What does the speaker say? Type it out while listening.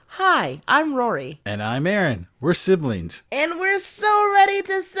Hi, I'm Rory. And I'm Aaron. We're siblings. And we're so ready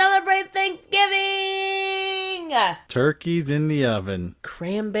to celebrate Thanksgiving! Turkey's in the oven.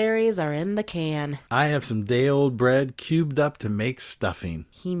 Cranberries are in the can. I have some day-old bread cubed up to make stuffing.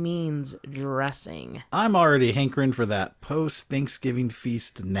 He means dressing. I'm already hankering for that post-Thanksgiving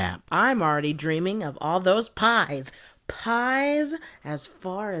feast nap. I'm already dreaming of all those pies. Pies as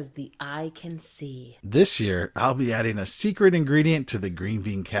far as the eye can see. This year, I'll be adding a secret ingredient to the green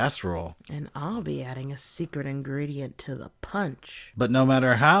bean casserole. And I'll be adding a secret ingredient to the punch. But no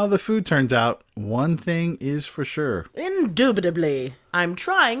matter how the food turns out, one thing is for sure. Indubitably, I'm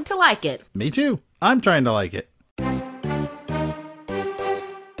trying to like it. Me too. I'm trying to like it.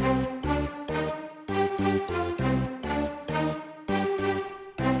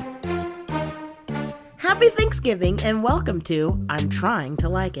 Happy Thanksgiving and welcome to I'm Trying to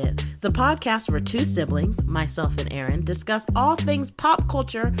Like It, the podcast where two siblings, myself and Aaron, discuss all things pop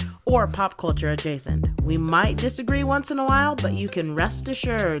culture or pop culture adjacent. We might disagree once in a while, but you can rest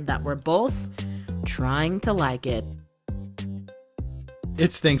assured that we're both trying to like it.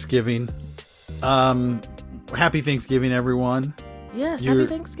 It's Thanksgiving. Happy Thanksgiving, everyone. Yes, happy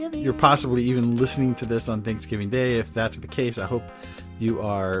Thanksgiving. You're possibly even listening to this on Thanksgiving Day. If that's the case, I hope you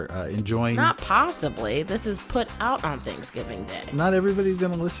are enjoying. Not possibly. This is put out on Thanksgiving Day. Not everybody's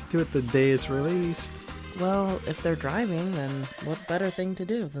going to listen to it the day it's released. Well, if they're driving, then what better thing to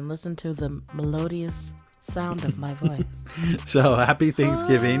do than listen to the melodious sound of my voice? So, happy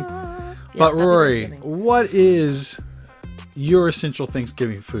Thanksgiving. Yes, but happy Rory, Thanksgiving. what is your essential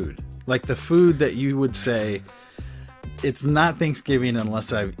Thanksgiving food? Like the food that you would say, it's not Thanksgiving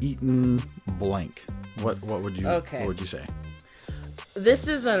unless I've eaten blank. What would you say? This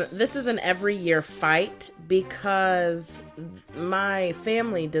is an every year fight because my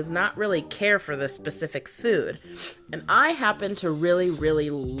family does not really care for this specific food, and I happen to really, really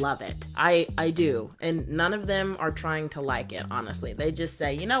love it. I do, and none of them are trying to like it, honestly. They just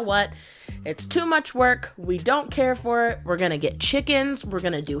say, you know what, it's too much work, we don't care for it, we're gonna get chickens, we're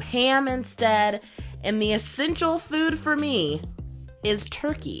gonna do ham instead, and the essential food for me is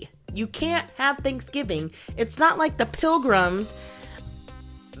turkey. You can't have Thanksgiving. It's not like the Pilgrims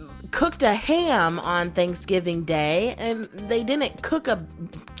cooked a ham on Thanksgiving Day, and they didn't cook a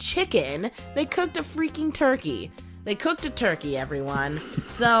chicken, they cooked a freaking turkey. They cooked a turkey, everyone.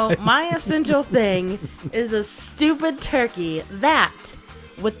 So my essential thing is a stupid turkey that,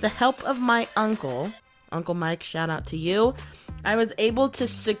 with the help of my Uncle Mike, shout out to you, I was able to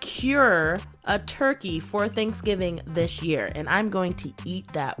secure a turkey for Thanksgiving this year, and I'm going to eat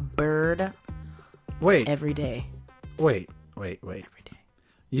that bird every day. Wait.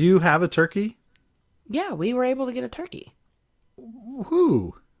 You have a turkey? Yeah, we were able to get a turkey.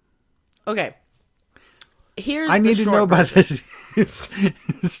 Who? Okay. I need to know about this. That's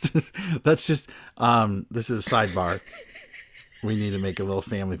just this is a sidebar. We need to make a little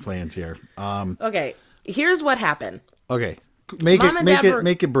family plans here. Okay. Here's what happened. Okay. Make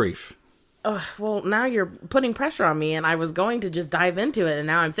it brief. Well, now you're putting pressure on me, and I was going to just dive into it, and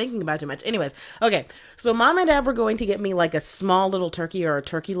now I'm thinking about it too much. Anyways, okay, so Mom and Dad were going to get me like a small little turkey or a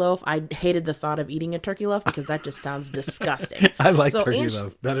turkey loaf. I hated the thought of eating a turkey loaf because that just sounds disgusting. I like turkey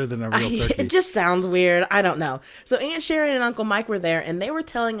loaf better than a real turkey. It just sounds weird. I don't know. So Aunt Sherry and Uncle Mike were there, and they were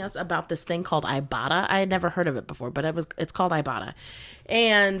telling us about this thing called Ibotta. I had never heard of it before, but it's called Ibotta.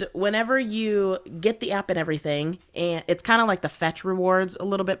 And whenever you get the app and everything, and it's kind of like the Fetch rewards a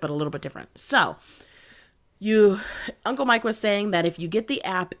little bit, but a little bit different. So Uncle Mike was saying that if you get the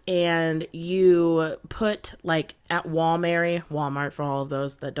app and you put like at Walmart for all of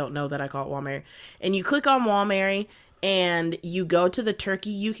those that don't know that I call it Walmart, and you click on Walmart and you go to the turkey,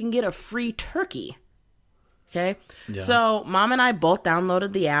 you can get a free turkey. Okay. Yeah. So Mom and I both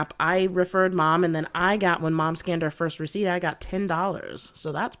downloaded the app. I referred Mom, and then when Mom scanned her first receipt, I got $10.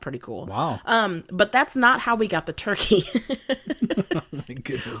 So that's pretty cool. Wow. But that's not how we got the turkey. Oh my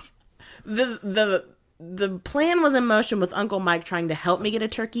goodness. The plan was in motion with Uncle Mike trying to help me get a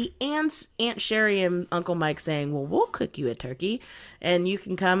turkey, and Aunt Sherry and Uncle Mike saying, well, we'll cook you a turkey and you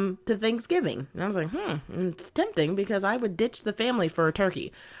can come to Thanksgiving. And I was like, it's tempting because I would ditch the family for a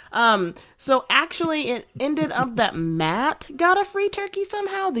turkey. So actually it ended up that Matt got a free turkey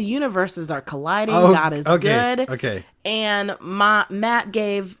somehow. The universes are colliding. God is good. Okay. And Matt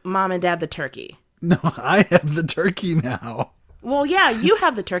gave Mom and Dad the turkey. No, I have the turkey now. Well, yeah, you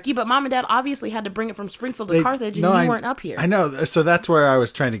have the turkey, but Mom and Dad obviously had to bring it from Springfield to Carthage, and you weren't up here. I know, so that's where I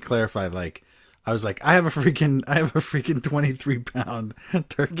was trying to clarify. Like, I was like, I have a freaking 23-pound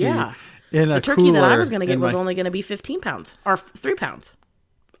turkey. Yeah, in a the turkey cooler that I was going to get was only going to be 15 pounds or 3 pounds,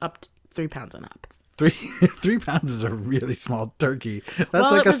 up to 3 pounds and up. 3 pounds is a really small turkey. That's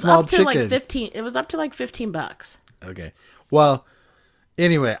well, like it a was small up to chicken. like 15. It was up to like $15. Okay. Well,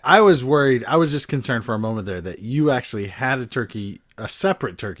 anyway, I was worried. I was just concerned for a moment there that you actually had a turkey, a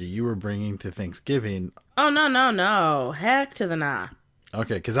separate turkey you were bringing to Thanksgiving. Oh, no. Heck to the nah.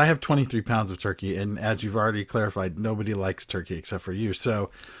 Okay, because I have 23 pounds of turkey, and as you've already clarified, nobody likes turkey except for you. So,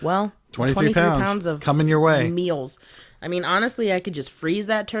 well, 23 pounds of coming your way. Meals. I mean, honestly, I could just freeze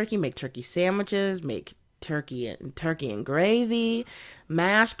that turkey, make turkey sandwiches, make turkey and gravy,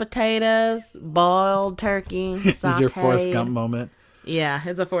 mashed potatoes, boiled turkey, sauteed. Is your Forrest Gump moment? Yeah,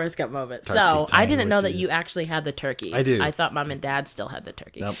 it's a Forrest Gump moment. Turkey so I didn't know that sandwiches. you actually had the turkey. I do. I thought Mom and Dad still had the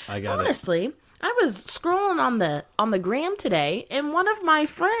turkey. Nope, I got it. Honestly, I was scrolling on the gram today, and one of my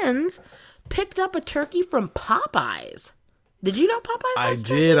friends picked up a turkey from Popeyes. Did you know Popeyes I has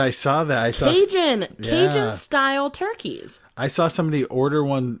did. I saw that. I saw Cajun style turkeys? I saw somebody order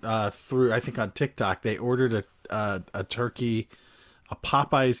one through, I think on TikTok. They ordered a turkey, a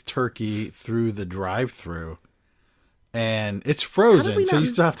Popeyes turkey through the drive-through, and it's frozen, so you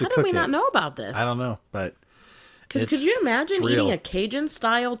still have to cook it. How did we not know about this? I don't know, but because could you imagine real. eating a Cajun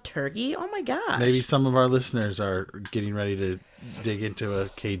style turkey? Oh my gosh! Maybe some of our listeners are getting ready to dig into a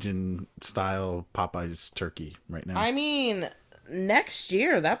Cajun style Popeyes turkey right now. I mean, next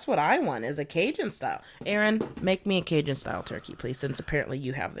year, that's what I want, is a Cajun style. Aaron, make me a Cajun style turkey, please, since apparently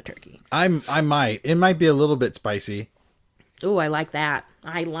you have the turkey. I might. It might be a little bit spicy. Ooh, I like that.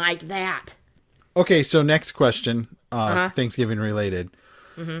 I like that. Okay, so next question, Thanksgiving related.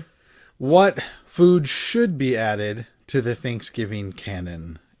 Mm-hmm. What food should be added to the Thanksgiving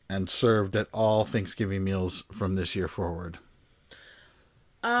canon and served at all Thanksgiving meals from this year forward?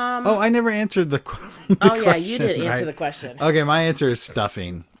 I never answered the question. Yeah, you did answer the question. Okay, my answer is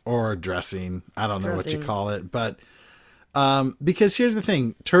stuffing or dressing. I don't know what you call it, but because here's the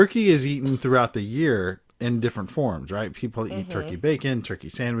thing. Turkey is eaten throughout the year in different forms, right? People eat turkey bacon, turkey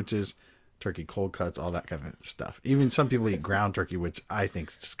sandwiches, turkey cold cuts, all that kind of stuff. Even some people eat ground turkey, which I think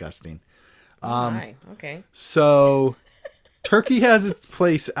is disgusting. Okay. So turkey has its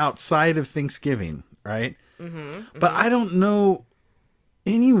place outside of Thanksgiving, right? Mm-hmm. But I don't know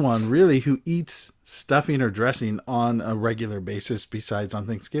anyone really who eats stuffing or dressing on a regular basis besides on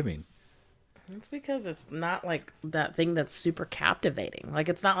Thanksgiving. It's because it's not like that thing that's super captivating. Like,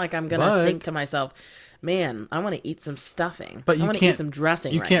 it's not like I'm going to think to myself, man, I want to eat some stuffing. But I want to eat some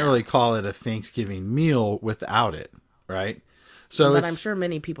dressing. You can't really call it a Thanksgiving meal without it, right? So but I'm sure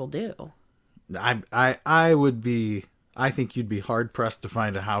many people do. I would be, I think you'd be hard pressed to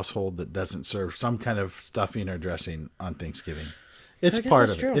find a household that doesn't serve some kind of stuffing or dressing on Thanksgiving. It's part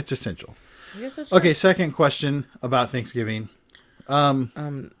of it. It's essential. I guess that's true. Okay, second question about Thanksgiving.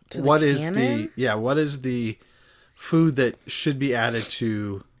 What is the food that should be added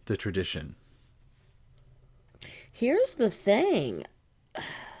to the tradition? Here's the thing.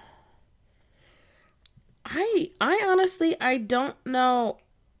 I honestly, I don't know.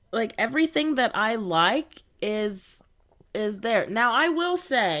 Like, everything that I like is there. Now, I will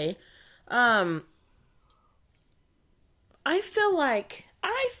say, I feel like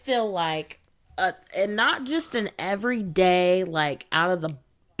and not just an everyday, like, out of the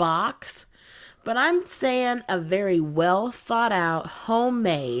box, but I'm saying a very well thought out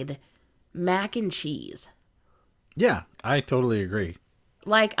homemade mac and cheese. Yeah, I totally agree.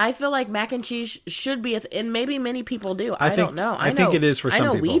 Like, I feel like mac and cheese should be, and maybe many people do. I don't know. I think it is for some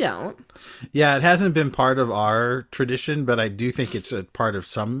people. I know we don't. Yeah, it hasn't been part of our tradition, but I do think it's a part of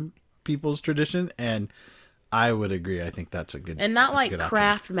some people's tradition, and I would agree. I think that's a good and not like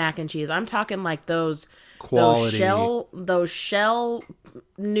Kraft mac and cheese. I'm talking like those shell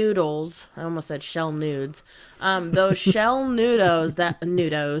noodles. I almost said shell nudes. Those shell noodles that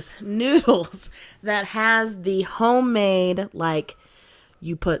has the homemade, like,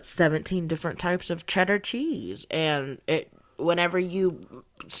 you put 17 different types of cheddar cheese, and whenever you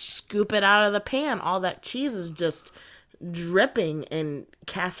scoop it out of the pan, all that cheese is just dripping and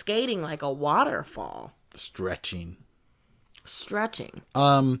cascading like a waterfall. Stretching.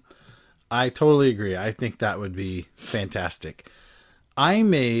 I totally agree. I think that would be fantastic. I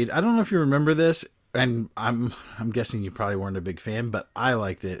don't know if you remember this, and I'm guessing you probably weren't a big fan, but I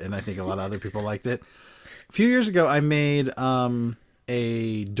liked it, and I think a lot of other people liked it. A few years ago, I made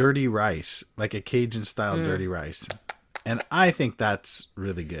a dirty rice, like a Cajun style dirty rice. And I think that's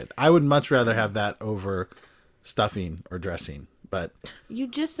really good. I would much rather have that over stuffing or dressing. But you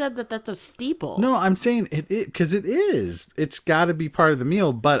just said that that's a staple. No, I'm saying it because it is. It's got to be part of the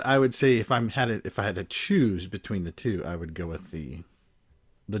meal. But I would say if I had to choose between the two, I would go with the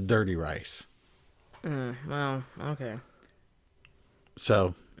dirty rice. Well, okay.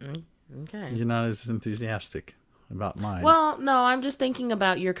 So Okay. You're not as enthusiastic about mine. Well, no, I'm just thinking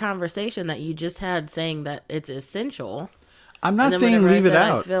about your conversation that you just had saying that it's essential. I'm not saying leave it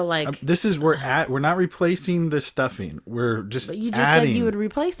out. I feel like this is we're not replacing the stuffing. We're just But you just adding. said you would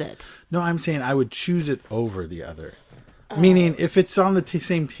replace it. No, I'm saying I would choose it over the other. Meaning, if it's on the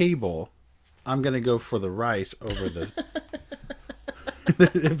same table, I'm going to go for the rice over the...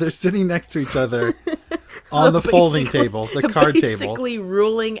 if they're sitting next to each other on the folding table, the card table. Basically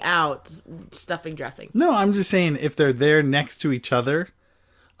ruling out stuffing dressing. No, I'm just saying if they're there next to each other,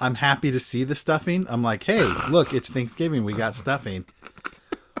 I'm happy to see the stuffing. I'm like, hey, look, it's Thanksgiving. We got stuffing.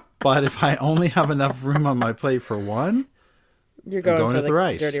 But if I only have enough room on my plate for one, you're going for with the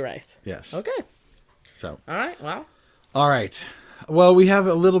rice. Dirty rice. Yes. Okay. So. All right. Well. All right. Well, we have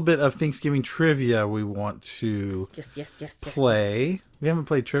a little bit of Thanksgiving trivia we want to play. Yes. We haven't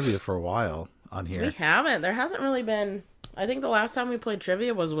played trivia for a while on here. We haven't. There hasn't really been. I think the last time we played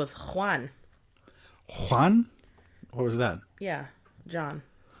trivia was with Juan. Juan? What was that? Yeah. John.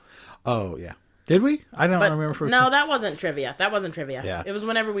 Oh, yeah. Did we? I don't remember. If no, that wasn't trivia. Yeah. It was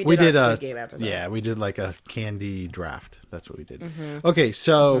whenever we did our Squid Game episode. Yeah, we did like a candy draft. That's what we did. Mm-hmm. Okay,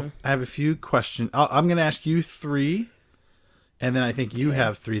 so I have a few questions. I'm going to ask you 3, and then I think you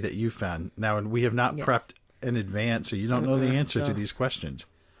have 3 that you found. Now, we have not prepped in advance, so you don't know the answer to these questions.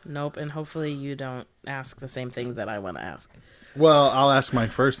 Nope, and hopefully you don't ask the same things that I want to ask. Well, I'll ask mine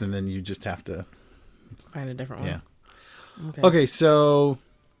first, and then you just have to... find a different one. Yeah. Okay, so...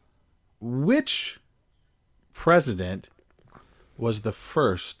 which president was the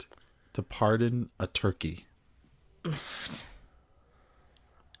first to pardon a turkey?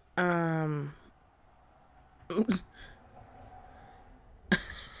 How am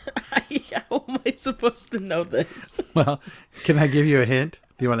I supposed to know this? Well, can I give you a hint?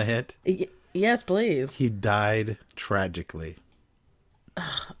 Do you want a hint? Yes, please. He died tragically.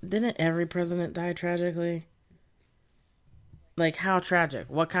 Didn't every president die tragically? Like, how tragic?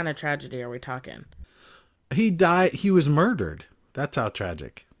 What kind of tragedy are we talking? He died. He was murdered. That's how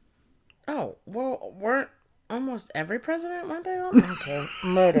tragic. Oh, well, weren't almost every president, weren't they all? Okay,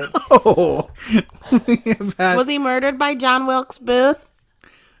 murdered. Oh. Was he murdered by John Wilkes Booth?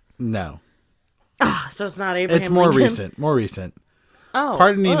 No. So it's not Abraham It's more Lincoln? recent. More recent. Oh.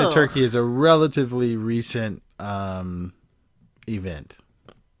 Pardoning a turkey is a relatively recent event.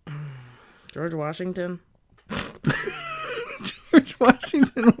 George Washington? George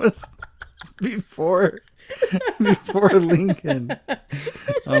Washington was before Lincoln.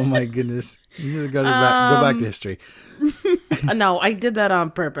 Oh my goodness! You need to go back to history. No, I did that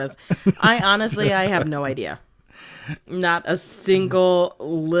on purpose. I have no idea. Not a single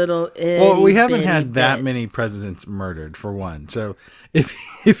little. Well, we haven't had that many presidents murdered, for one. So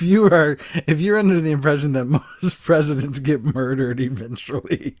if you're under the impression that most presidents get murdered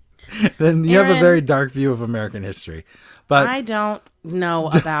eventually, then you have a very dark view of American history. But I don't know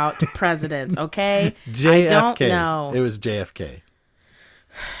about presidents, okay? JFK. I don't know. It was JFK.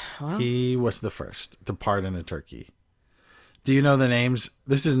 Well, he was the first to pardon a turkey. Do you know the names?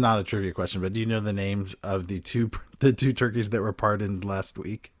 This is not a trivia question, but do you know the names of the two turkeys that were pardoned last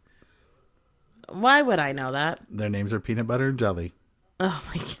week? Why would I know that? Their names are Peanut Butter and Jelly. Oh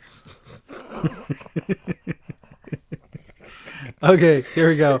my god. Okay, here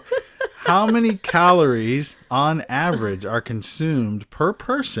we go. How many calories on average are consumed per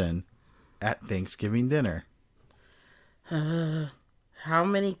person at Thanksgiving dinner? How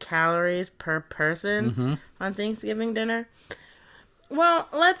many calories per person on Thanksgiving dinner? Well,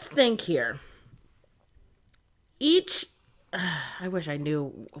 let's think here. I wish I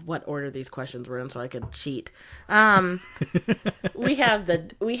knew what order these questions were in so I could cheat. We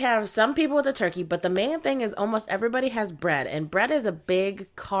have some people with a turkey, but the main thing is almost everybody has bread, and bread is a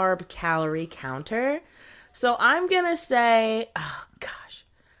big carb calorie counter. So I'm going to say,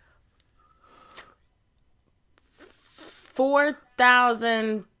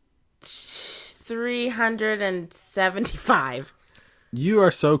 4,375. You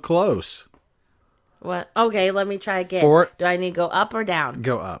are so close. What? Okay, let me try again. Do I need to go up or down?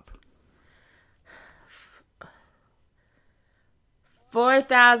 Go up.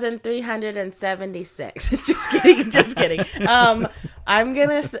 4,376. Just kidding. I'm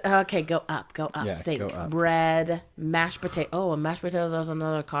gonna okay, go up. Yeah, think go up. Bread, mashed potato. Oh, and mashed potatoes is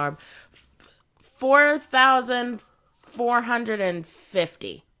another carb.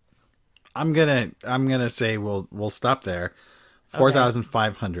 4,450. I'm gonna say we'll stop there.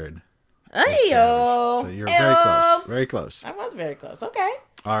 4,500. Ayo. So you're very close. Very close. I was very close. Okay.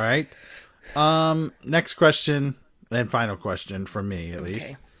 All right. Next question and final question from me, at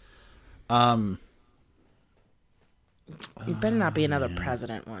least. It better not be another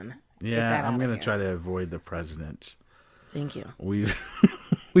president one. Yeah, I'm going to try to avoid the presidents. Thank you. We've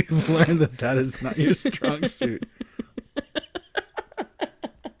learned that is not your strong suit.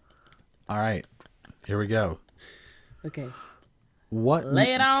 All right, here we go. Okay.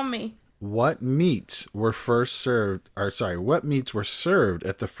 Lay it on me. What meats were served at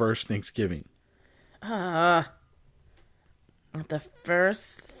the first Thanksgiving? At the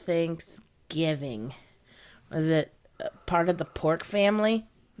first Thanksgiving. Was it part of the pork family?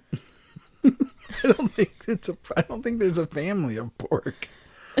 I don't think there's a family of pork.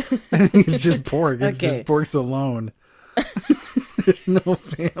 I think it's just pork. It's just pork's alone. There's no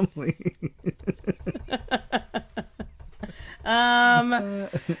family.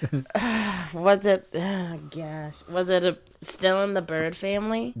 Was it? Oh, gosh, was it still in the bird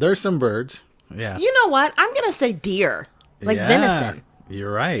family? There's some birds. Yeah. You know what? I'm gonna say deer, venison.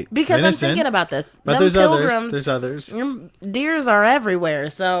 You're right. Because venison, I'm thinking about this. But there's others. There's others. Deers are everywhere.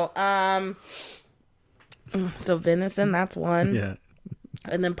 So, so venison. That's one. Yeah.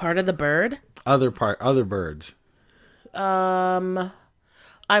 And then part of the bird. Other birds. I'm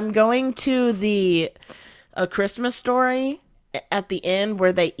going to A Christmas Story at the end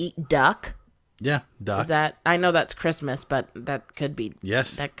where they eat duck. Yeah, duck. Is that? I know that's Christmas, but that could be.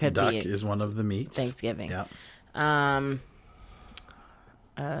 Yes, that could duck be is one of the meats. Thanksgiving. Yeah.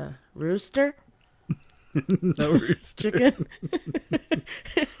 Rooster. No rooster. Chicken.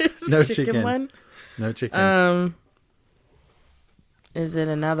 No chicken. One? No chicken. Is it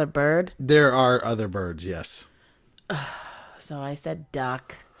another bird? There are other birds. Yes. So I said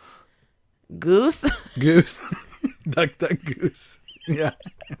duck. Goose. Goose. Duck, goose. Yeah.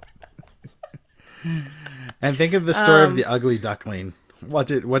 And think of the story of the ugly duckling. What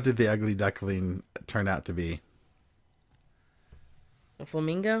did the ugly duckling turn out to be? A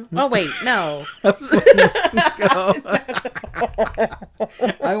flamingo? Oh wait, no.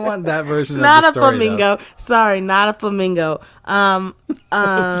 I want that version of not the story. Not a flamingo. Though. Sorry, not a flamingo.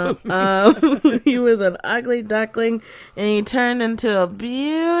 He was an ugly duckling and he turned into a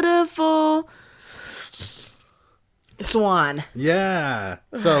beautiful swan. Yeah.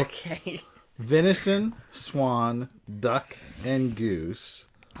 So okay. Venison, swan, duck, and goose.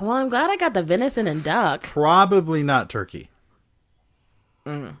 Well, I'm glad I got the venison and duck. Probably not turkey.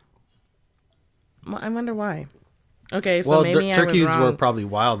 Well, I wonder why. Okay, so maybe turkeys I was wrong. were probably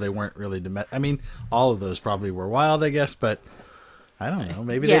wild. They weren't really I mean, all of those probably were wild, I guess, but I don't know.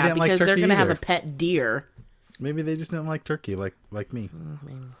 Maybe they didn't like turkey. Yeah, because they're going to have either. a pet deer. Maybe they just didn't like turkey like me.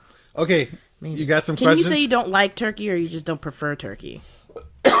 Maybe. Okay, maybe. You got some Can questions? Can you say you don't like turkey or you just don't prefer turkey?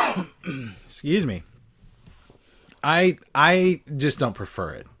 Excuse me. I just don't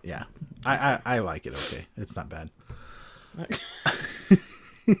prefer it. Yeah. I like it okay. It's not bad.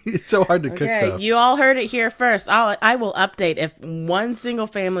 It's so hard to cook though. You all heard it here first. I will update if one single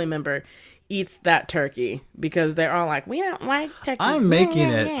family member eats that turkey because they're all like, we don't like turkey. I'm making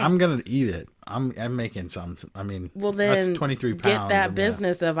it. I'm gonna eat it. I'm making some. I mean, well then that's 23 pounds. Get that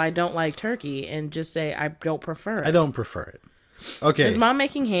business of I don't like turkey and just say I don't prefer it. I don't prefer it. Okay. Is Mom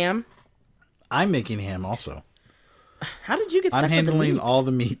making ham? I'm making ham also. How did you get stuck I'm handling all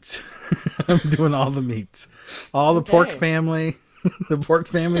the meats. I'm doing all the meats. All the pork family. The pork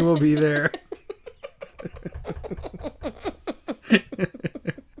family will be there.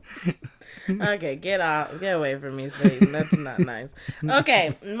 Okay, get away from me, Satan. That's not nice.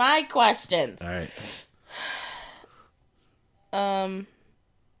 Okay, my questions. All right.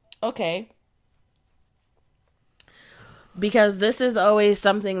 Okay. Because this is always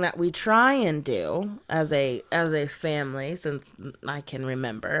something that we try and do as a family since I can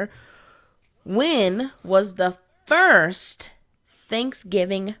remember. When was the first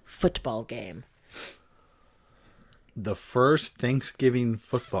Thanksgiving football game? The first Thanksgiving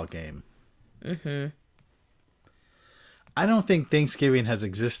football game. Mm-hmm. I don't think Thanksgiving has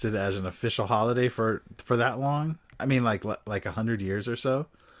existed as an official holiday for that long. I mean, like 100 years or so.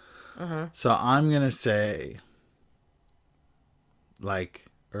 Uh-huh. So I'm gonna say, like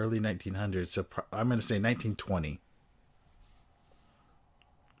early 1900s. So I'm gonna say 1920.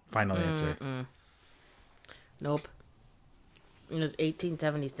 Final answer. Nope. It was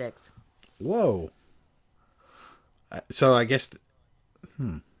 1876. Whoa. So I guess.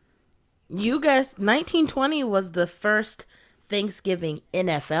 You guys, 1920 was the first Thanksgiving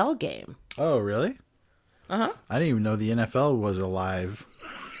NFL game. Oh, really? Uh-huh. I didn't even know the NFL was alive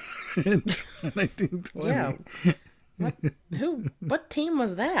in 1920. Yeah. What team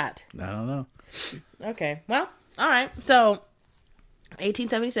was that? I don't know. Okay. Well, all right. So,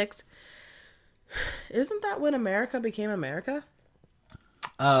 1876. Isn't that when America became America?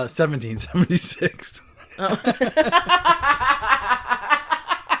 1776. Oh.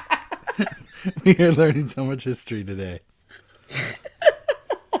 We are learning so much history today.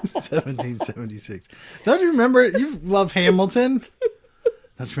 1776. Don't you remember? You love Hamilton?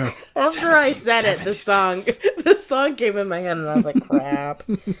 Don't you remember? After I said it, the song came in my head, and I was like, "Crap,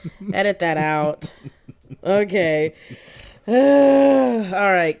 edit that out." Okay. All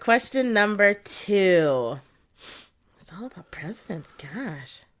right. Question number 2. It's all about presidents.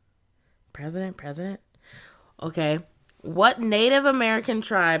 Gosh, president. Okay. What Native American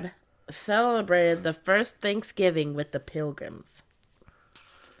tribe celebrated the first Thanksgiving with the Pilgrims?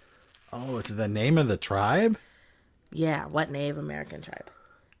 Oh, it's the name of the tribe? Yeah, what Native American tribe?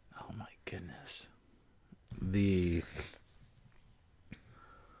 Oh my goodness.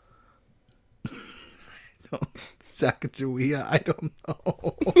 Sacagawea? I don't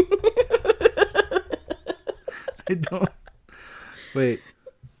know. I don't. Wait.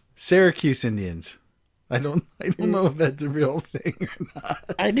 Syracuse Indians. I don't know if that's a real thing or not.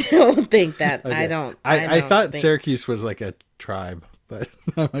 I don't think that. Okay. I thought Syracuse was like a tribe, but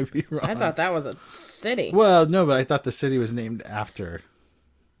I might be wrong. I thought that was a city. Well, no, but I thought the city was named after.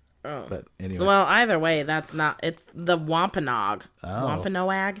 Oh. But anyway. Well, either way, that's not. It's the Wampanoag. Oh.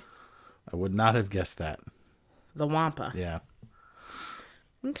 Wampanoag? I would not have guessed that. The Wampa. Yeah.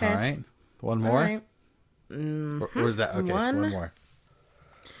 Okay. All right. One more? All right. Or was that? Okay, one more.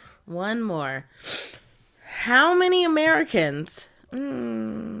 One more. How many Americans...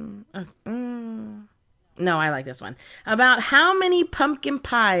 No, I like this one. About how many pumpkin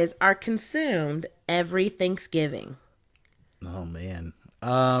pies are consumed every Thanksgiving? Oh, man.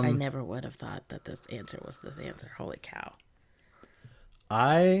 I never would have thought that this answer was this answer. Holy cow.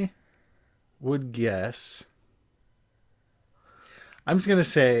 I would guess... I'm just going to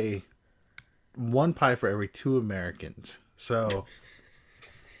say 1 pie for every 2 Americans. So...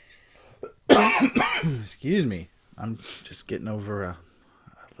 Excuse me. I'm just getting over a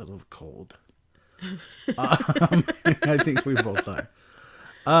little cold. I think we both are.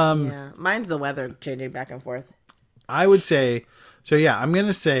 Yeah, mine's the weather changing back and forth. I would say, so yeah, I'm going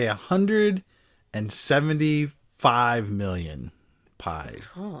to say 175 million pies.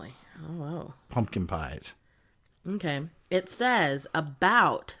 Holy, oh wow. Pumpkin pies. Okay. It says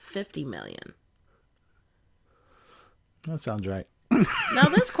about 50 million. That sounds right. Now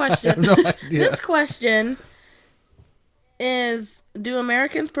this question, no idea. This question is, do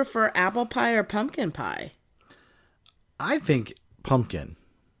Americans prefer apple pie or pumpkin pie? I think pumpkin.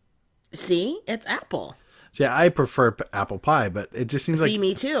 See, it's apple. See, I prefer apple pie, but it just seems like... See,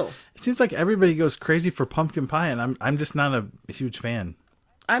 me too. It seems like everybody goes crazy for pumpkin pie, and I'm just not a huge fan.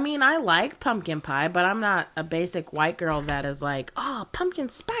 I mean, I like pumpkin pie, but I'm not a basic white girl that is like, oh, pumpkin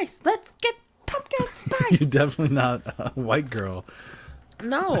spice. Let's get pumpkin spice. You're definitely not a white girl.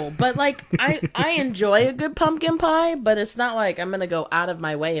 No, but like I enjoy a good pumpkin pie, but it's not like I'm gonna go out of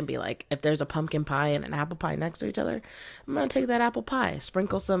my way and be like, if there's a pumpkin pie and an apple pie next to each other, I'm gonna take that apple pie,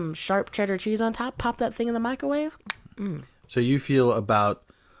 sprinkle some sharp cheddar cheese on top, pop that thing in the microwave. So you feel about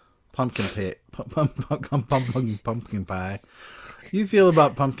pumpkin pie? You feel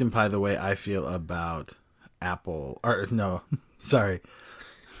about pumpkin pie the way I feel about apple. Or no, sorry.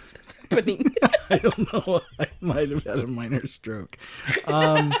 I don't know. I might have had a minor stroke.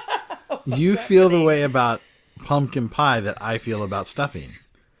 You feel the way about pumpkin pie that I feel about stuffing.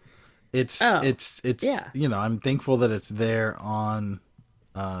 It's yeah. You know, I'm thankful that it's there on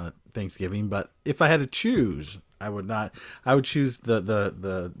Thanksgiving, but if I had to choose, I would not. I would choose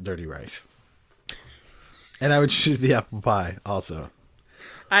the dirty rice. And I would choose the apple pie also.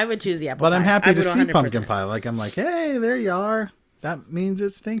 I would choose the apple pie. But I'm happy to see 100%. pumpkin pie. Like, I'm like, hey, there you are. That means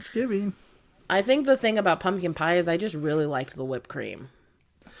it's Thanksgiving. I think the thing about pumpkin pie is I just really liked the whipped cream.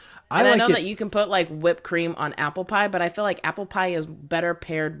 I know that you can put like whipped cream on apple pie, but I feel like apple pie is better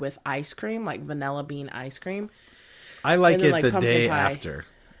paired with ice cream, like vanilla bean ice cream. I like it the day after.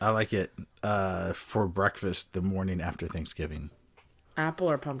 I like it for breakfast the morning after Thanksgiving.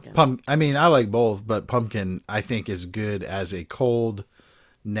 Apple or pumpkin? I mean, I like both, but pumpkin I think is good as a cold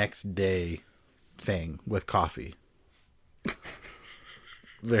next day thing with coffee.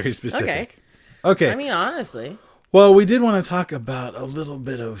 Very specific. Okay. I mean, honestly. Well, we did want to talk about a little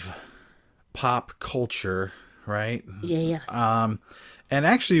bit of pop culture, right? Yeah. And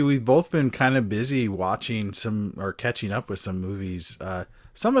actually, we've both been kind of busy watching or catching up with some movies.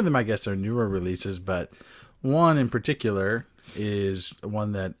 Some of them, I guess, are newer releases, but one in particular is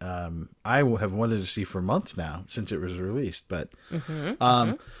one that I have wanted to see for months now since it was released. But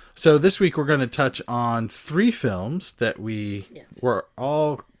so this week we're going to touch on 3 films that we were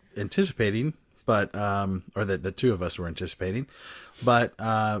all anticipating, but or that the 2 of us were anticipating, but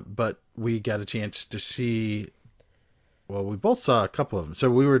we got a chance to see. Well, we both saw a couple of them. So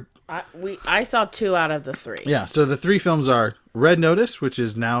we were I saw 2 out of the 3. Yeah, so the 3 films are Red Notice, which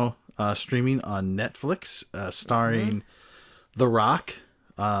is now streaming on Netflix, starring The Rock,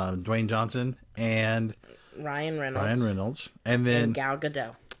 Dwayne Johnson, and Ryan Reynolds. And then Gal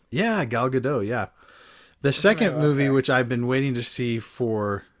Gadot. Yeah, Gal Gadot, yeah. The second movie, which I've been waiting to see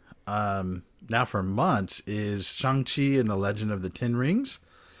for now for months, is Shang-Chi and the Legend of the Ten Rings.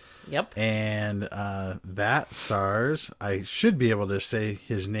 Yep. And that stars, I should be able to say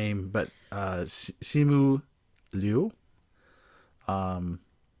his name, but Simu Liu. Simu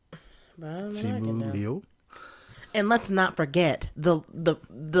Liu. And let's not forget the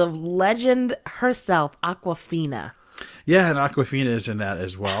legend herself, Awkwafina. Yeah, and Awkwafina is in that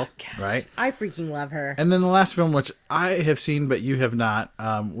as well, right? I freaking love her. And then the last film, which I have seen but you have not,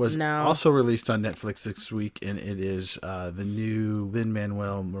 was also released on Netflix this week, and it is the new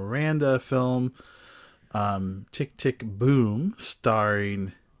Lin-Manuel Miranda film, Tick, Tick, Boom,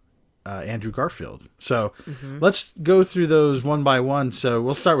 starring Andrew Garfield. So let's go through those one by one. So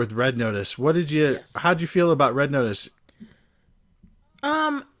we'll start with Red Notice. How'd you feel about Red Notice?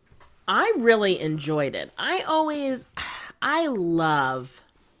 I really enjoyed it. I love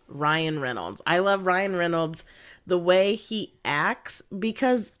Ryan Reynolds. I love Ryan Reynolds, the way he acts,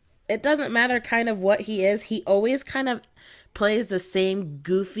 because it doesn't matter kind of what he is. He always kind of plays the same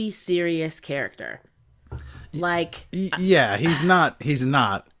goofy, serious character. Like, yeah, he's not,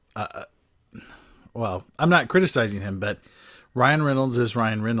 well, I'm not criticizing him, but Ryan Reynolds is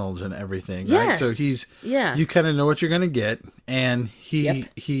Ryan Reynolds and everything, right? So you kind of know what you're going to get, and he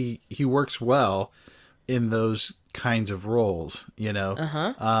works well in those kinds of roles, you know.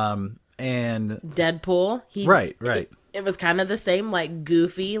 And Deadpool, right. It was kind of the same, like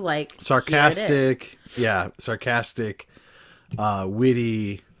goofy, like sarcastic,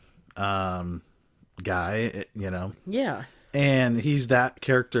 witty guy, you know. Yeah. And he's that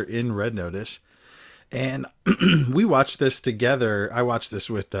character in Red Notice. And we watched this together. I watched this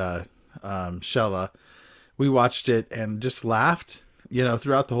with Shella. We watched it and just laughed, you know,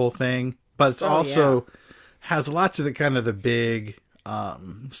 throughout the whole thing. But it's also has lots of the big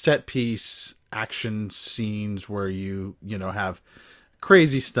set piece action scenes where you have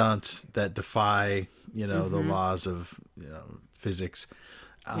crazy stunts that defy, you know, the laws of physics.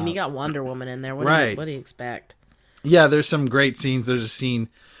 And you got Wonder Woman in there. What do you expect? Yeah, there's some great scenes. There's a scene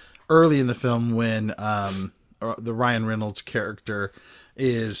early in the film when the Ryan Reynolds character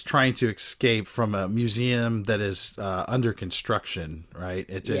is trying to escape from a museum that is under construction, right?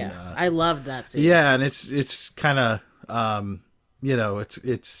 I loved that scene. Yeah, and it's kind of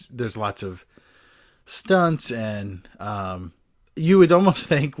it's there's lots of stunts, and you would almost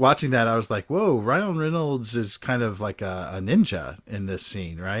think watching that, I was like, whoa, Ryan Reynolds is kind of like a ninja in this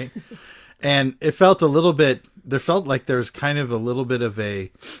scene, right? And it felt there felt like there was kind of a little bit of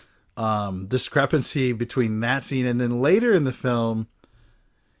a discrepancy between that scene, and then later in the film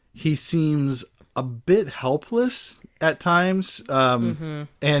he seems a bit helpless at times, and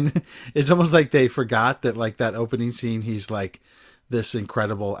it's almost like they forgot that, like, that opening scene, he's like this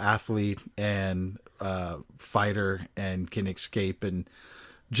incredible athlete and fighter and can escape and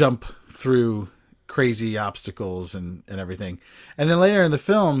jump through crazy obstacles and everything. And then later in the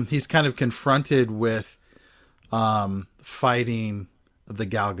film he's kind of confronted with fighting the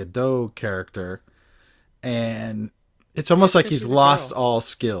Gal Gadot character, and it's almost like he's lost all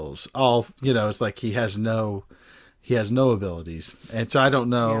skills, it's like he has no abilities. And so I don't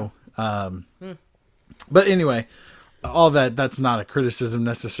know. But anyway, all that's not a criticism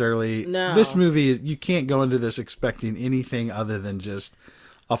necessarily. No. This movie, you can't go into this expecting anything other than just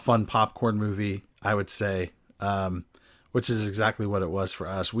a fun popcorn movie, I would say, which is exactly what it was for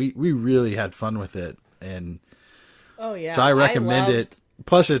us. We really had fun with it, and so I recommend it.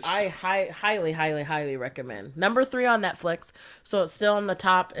 Plus, I highly, highly, highly recommend. Number 3 on Netflix, so it's still in the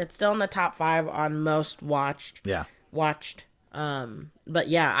top. It's still in the top 5 on most watched. Yeah, watched. But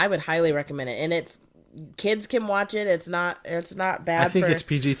yeah, I would highly recommend it, and it's kids can watch it. It's not bad. I think it's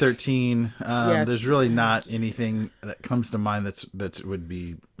PG-13. There's really not anything that comes to mind that would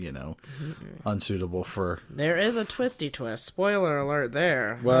be unsuitable for. There is a twisty twist. Spoiler alert!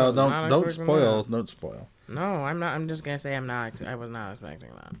 There. Well, don't spoil. Don't spoil. No, I'm not. I'm just gonna say I was not expecting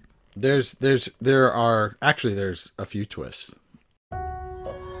that. There's a few twists.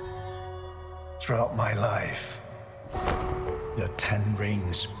 Throughout my life, the 10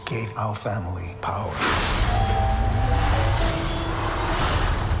 rings gave our family power.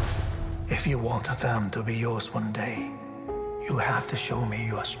 If you want them to be yours one day, you have to show me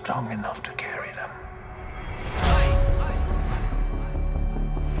you are strong enough to carry them.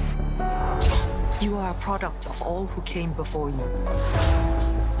 You are a product of all who came before you.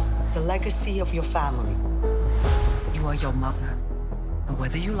 The legacy of your family. You are your mother. And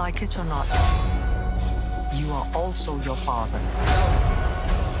whether you like it or not, you are also your father.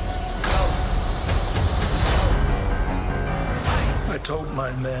 I told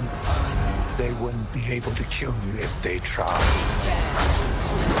my men they wouldn't be able to kill you if they tried.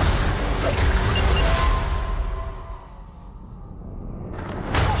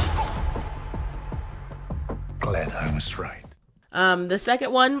 Glad I was right. The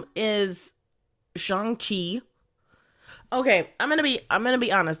second one is Shang-Chi. Okay, I'm gonna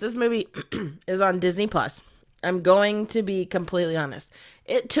be honest. This movie is on Disney Plus. I'm going to be completely honest.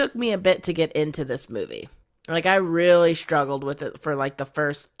 It took me a bit to get into this movie. Like, I really struggled with it for like the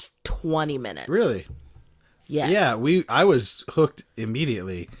first 20 minutes. Really? Yes. Yeah, I was hooked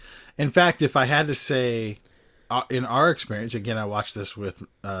immediately. In fact, if I had to say, in our experience, again, I watched this with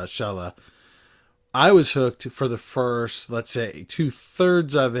Shella, I was hooked for the first, let's say,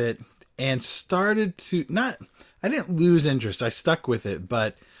 2/3 of it, and started to I didn't lose interest. I stuck with it,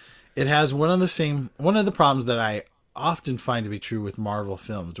 but it has one of the problems that I often find to be true with Marvel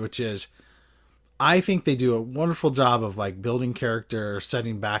films, which is I think they do a wonderful job of like building character,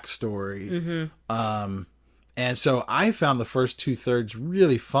 setting backstory. Mm-hmm. And so I found the first 2/3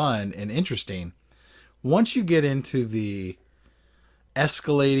 really fun and interesting. Once you get into the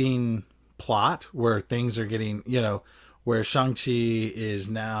escalating plot where things are getting, where Shang-Chi is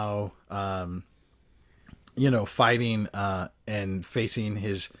now, fighting and facing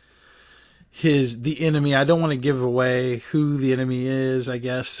the enemy. I don't want to give away who the enemy is, I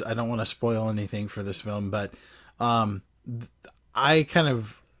guess. I don't want to spoil anything for this film, but I kind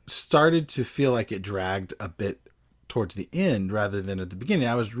of started to feel like it dragged a bit towards the end rather than at the beginning.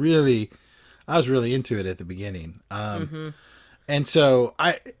 I was really into it at the beginning. And so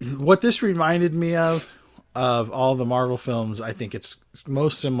what this reminded me of all the Marvel films, I think it's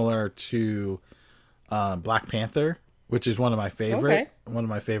most similar to Black Panther, which is one of my favorite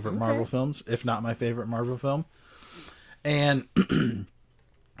Marvel films, if not my favorite Marvel film. And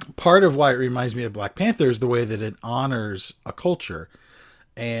part of why it reminds me of Black Panther is the way that it honors a culture.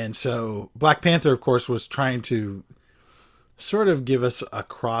 And so Black Panther, of course, was trying to sort of give us a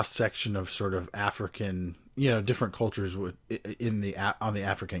cross section of sort of African, different cultures on the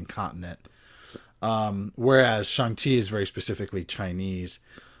African continent. Whereas Shang-Chi is very specifically Chinese.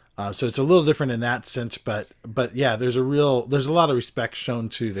 So it's a little different in that sense, but yeah, there's a lot of respect shown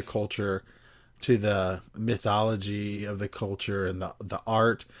to the culture, to the mythology of the culture and the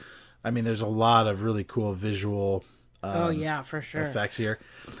art. I mean, there's a lot of really cool visual for sure, effects here.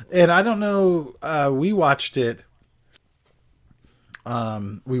 And I don't know, we watched it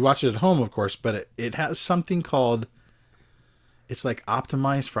at home, of course, but it has something called, it's like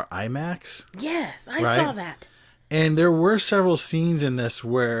optimized for IMAX. Yes, I saw that. And there were several scenes in this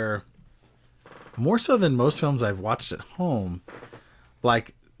where, more so than most films I've watched at home,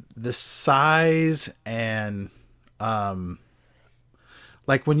 like the size and,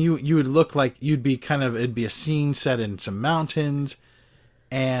 like when you would look like it'd be a scene set in some mountains,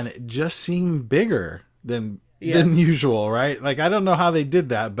 and it just seemed bigger than usual, right? Like, I don't know how they did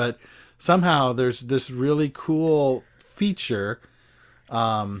that, but somehow there's this really cool feature,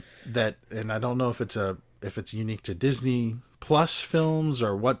 that, and I don't know if it's unique to Disney Plus films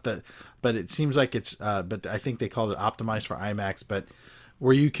or what but it seems like it's, but I think they called it optimized for IMAX, but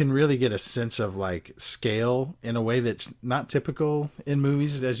where you can really get a sense of like scale in a way that's not typical in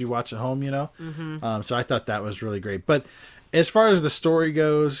movies as you watch at home, Mm-hmm. So I thought that was really great. But as far as the story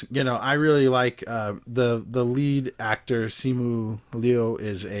goes, I really like, the lead actor, Simu Liu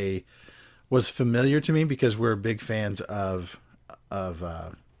was familiar to me because we're big fans of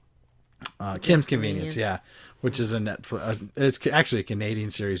Kim's Convenience, yeah, which is a Netflix. It's actually a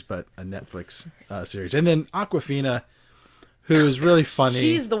Canadian series, but a Netflix series. And then Awkwafina, who is really funny.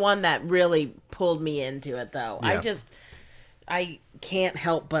 She's the one that really pulled me into it, though. Yeah. I can't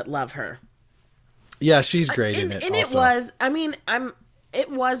help but love her. Yeah, she's great in it. And also. it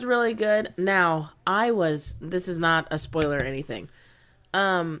was really good. Now, this is not a spoiler or anything.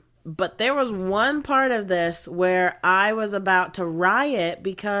 But there was one part of this where I was about to riot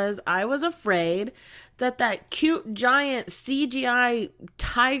because I was afraid that cute giant CGI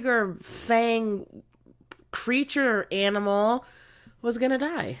tiger fang creature animal was gonna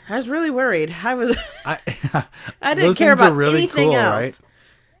die. I was really worried. I didn't care about really anything else. Right?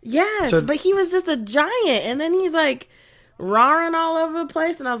 Yes, but he was just a giant, and then he's like roaring all over the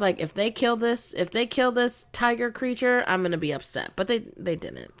place, and I was like, if they kill this tiger creature, I'm gonna be upset. But they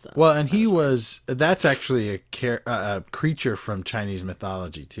didn't. So. Well, and that's actually a creature from Chinese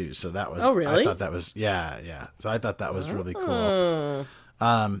mythology too. So that was. Oh, really? I thought that was yeah. So I thought that was really cool.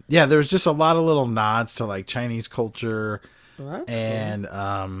 Yeah, there was just a lot of little nods to like Chinese culture, Well, that's and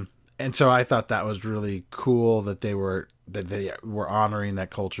so I thought that was really cool that they were honoring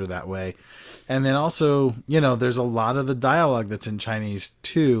that culture that way. And then also, there's a lot of the dialogue that's in Chinese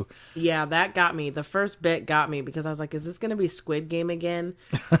too. Yeah, that got me. The first bit got me because I was like, is this going to be Squid Game again?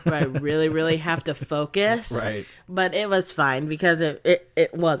 Do I really, really have to focus? Right. But it was fine because it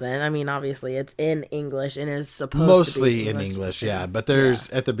wasn't. I mean, obviously, it's in English and is supposed Mostly to be in English, yeah. But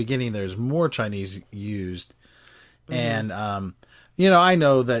at the beginning, there's more Chinese used. Mm-hmm. And, I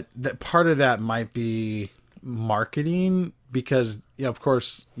know that part of that might be marketing because, of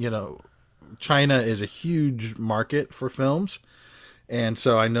course, China is a huge market for films. And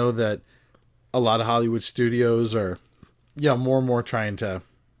so I know that a lot of Hollywood studios are, more and more trying to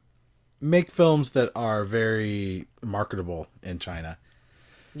make films that are very marketable in China.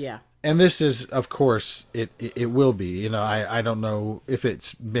 Yeah. And this is, of course, it will be. I don't know if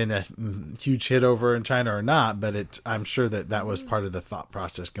it's been a huge hit over in China or not, but I'm sure that was part of the thought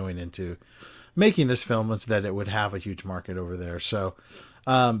process going into making this film, was that it would have a huge market over there. So,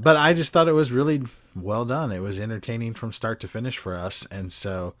 but I just thought it was really well done. It was entertaining from start to finish for us, and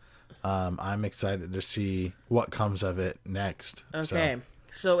so I'm excited to see what comes of it next. Okay,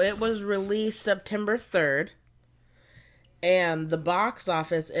 so it was released September 3rd. And the box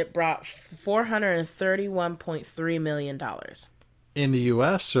office, it brought $431.3 million. In the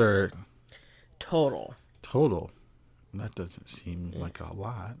U.S. or? Total. That doesn't seem like a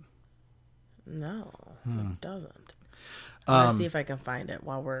lot. No, it doesn't. Let's see if I can find it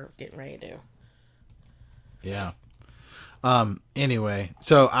while we're getting ready to. Yeah. Anyway,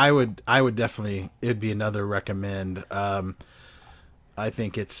 so I would definitely, it'd be another recommend. I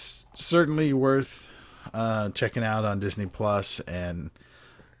think it's certainly worth checking out on Disney Plus, and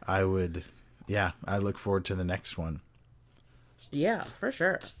I look forward to the next one. Yeah, for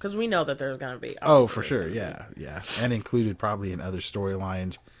sure, because we know that there's gonna be. Oh, for sure, yeah, and included probably in other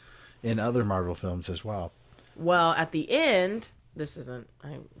storylines in other Marvel films as well. Well, at the end, I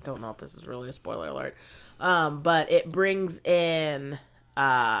don't know if this is really a spoiler alert, but it brings in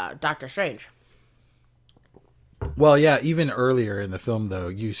Doctor Strange. Well, yeah, even earlier in the film, though,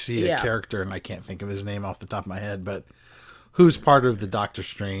 you see a character, and I can't think of his name off the top of my head, but who's part of the Doctor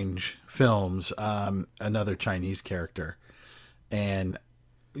Strange films, another Chinese character. And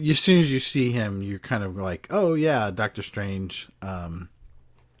as soon as you see him, you're kind of like, oh, yeah, Doctor Strange.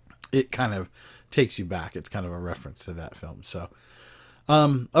 It kind of takes you back. It's kind of a reference to that film. So,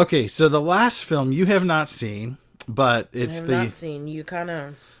 okay, so the last film you have not seen, but it's You kind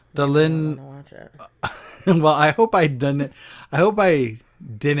of... The Lin... I want to watch it. Well, I hope I didn't. I'll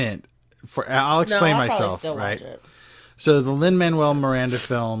explain myself, right? So the Lin-Manuel Miranda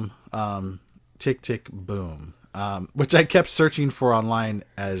film, Tick, Tick, Boom, which I kept searching for online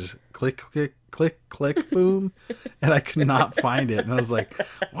as Click, Click, Click, Click, Boom, and I could not find it. And I was like,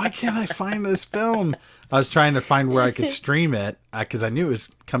 why can't I find this film? I was trying to find where I could stream it because I knew it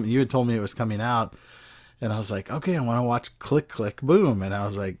was coming. You had told me it was coming out. And I was like, okay, I want to watch Click, Click, Boom. And I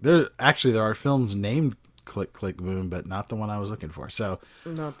was like, there are films named Click, Click, Boom, but not the one I was looking for. So,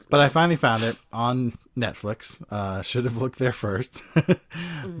 but I finally found it on Netflix. Should have looked there first.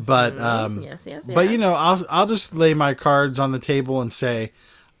 But, yes. But I'll just lay my cards on the table and say,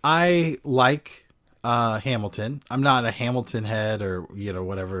 I like Hamilton. I'm not a Hamilton head or,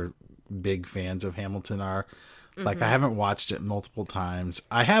 whatever big fans of Hamilton are. Like, I haven't watched it multiple times.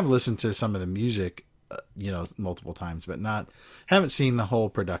 I have listened to some of the music multiple times, but haven't seen the whole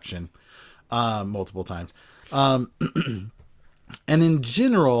production multiple times. And in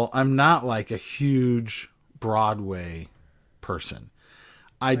general, I'm not like a huge Broadway person.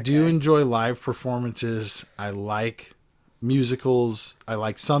 I do enjoy live performances. I like musicals. I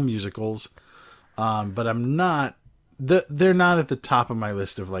like some musicals. But I'm not, they're not at the top of my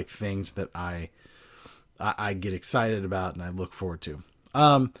list of like things that I get excited about and I look forward to.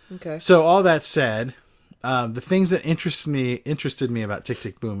 So all that said, the things that interested me about Tick,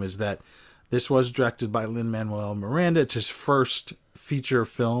 Tick, Boom is that this was directed by Lin-Manuel Miranda. It's his first feature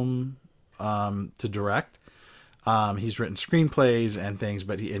film to direct. He's written screenplays and things,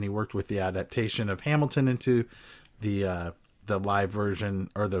 but he worked with the adaptation of Hamilton into the live version,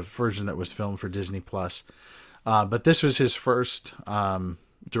 or the version that was filmed for Disney Plus. But this was his first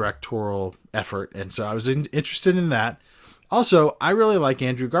directorial effort, and so I was interested in that. Also, I really like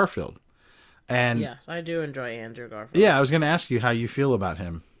Andrew Garfield. And yes, I do enjoy Andrew Garfield. Yeah, I was going to ask you how you feel about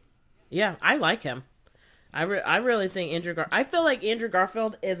him. Yeah, I like him. I really think I feel like Andrew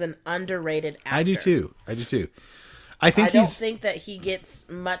Garfield is an underrated actor. I do too. I don't think that he gets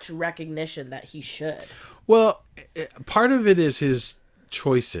much recognition that he should. Well, part of it is his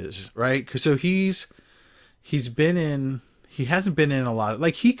choices, right? So he hasn't been in a lot of,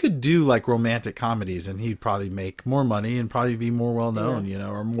 like, he could do like romantic comedies and he'd probably make more money and probably be more well known, you know,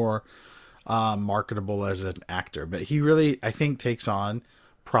 or more marketable as an actor. But he really, I think, takes on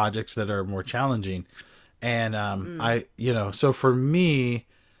projects that are more challenging. And so for me,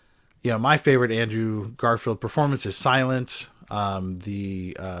 you know, my favorite Andrew Garfield performance is Silence,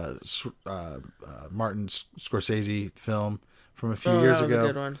 the Martin Scorsese film from a few years ago. That was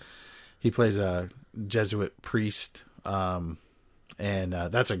a good one. He plays a Jesuit priest, and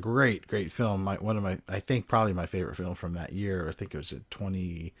that's a great film. I think probably my favorite film from that year. I think it was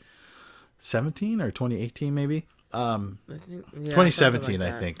 2017 or 2018, maybe. 2017,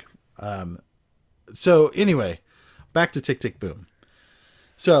 like I think. So anyway, back to Tick, Tick, Boom.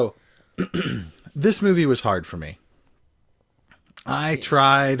 So this movie was hard for me. I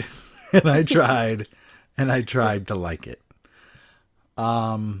tried and I tried and I tried to like it.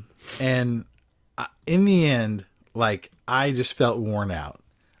 And in the end, like, I just felt worn out.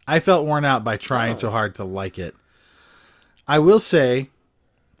 I felt worn out by trying so hard to like it. I will say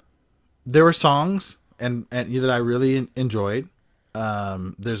there were songs and that I really enjoyed.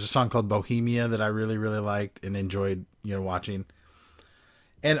 There's a song called Bohemia that I really, really liked and enjoyed, you know, watching.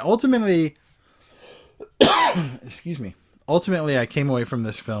 And ultimately, excuse me, I came away from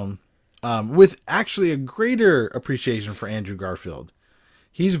this film with actually a greater appreciation for Andrew Garfield.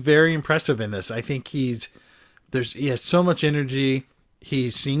 He's very impressive in this. I think he has so much energy. He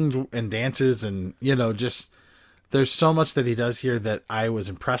sings and dances and, you know, just, there's so much that he does here that I was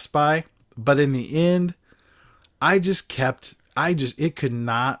impressed by. But in the end, it could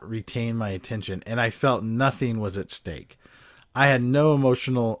not retain my attention, and I felt nothing was at stake. I had no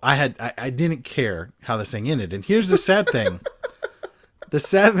emotional, I didn't care how this thing ended. And here's the sad thing. The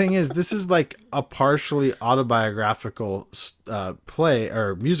sad thing is, this is like a partially autobiographical play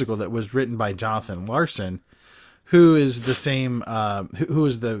or musical that was written by Jonathan Larson, who is the same, who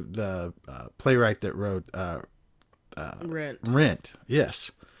is the playwright that wrote Rent.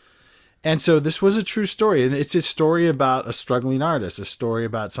 Yes. And so this was a true story, and it's a story about a struggling artist, a story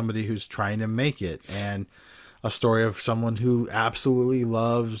about somebody who's trying to make it, and a story of someone who absolutely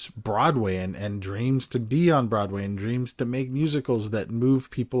loves Broadway and dreams to be on Broadway and dreams to make musicals that move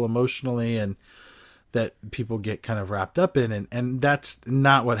people emotionally and that people get kind of wrapped up in. And that's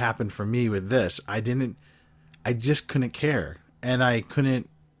not what happened for me with this. I just couldn't care, and I couldn't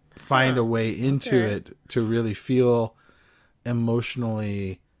find a way into it to really feel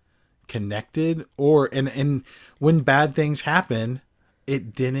emotionally connected, and when bad things happen,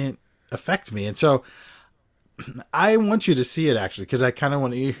 it didn't affect me. And so I want you to see it, actually, because I kind of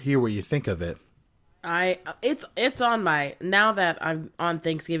want to hear what you think of it. It's on my, now that I'm on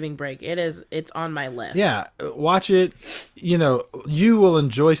Thanksgiving break, it's on my list. Yeah, watch it. You know, you will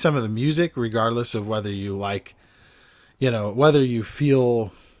enjoy some of the music regardless of whether you like, you know, whether you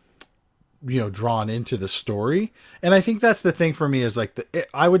feel, you know, drawn into the story. And I think that's the thing for me is like,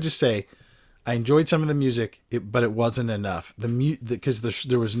 I would just say I enjoyed some of the music, but it wasn't enough. Because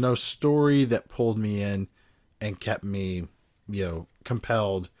there was no story that pulled me in and kept me, you know,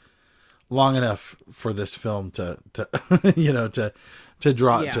 compelled long enough for this film to you know, to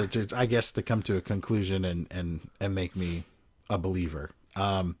draw, to I guess, to come to a conclusion and make me a believer.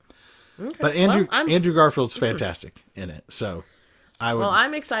 Okay. But Andrew Garfield's fantastic in it. So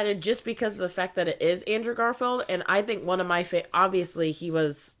I'm excited just because of the fact that it is Andrew Garfield, and I think one of my obviously he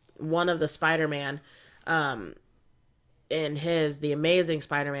was one of the Spider-Man in The Amazing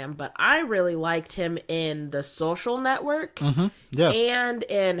Spider-Man, but I really liked him in The Social Network and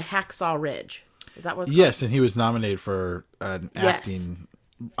in Hacksaw Ridge. Is that what's Yes, and he was nominated for an acting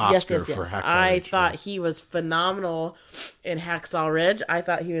Oscar for Hacksaw Ridge. I thought he was phenomenal in Hacksaw Ridge. I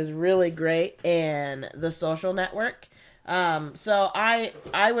thought he was really great in The Social Network. So I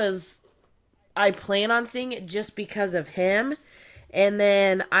plan on seeing it just because of him. And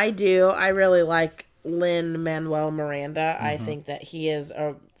then I really like Lin-Manuel Miranda. I think that he is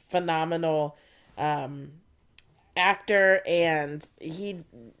a phenomenal actor, and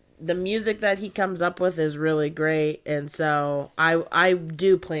the music that he comes up with is really great. And so I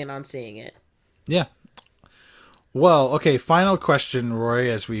do plan on seeing it. Yeah. Well, okay, final question, Roy,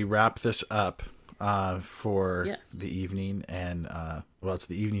 as we wrap this up for the evening. And well, it's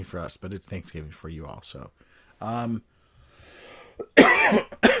the evening for us, but it's Thanksgiving for you all. So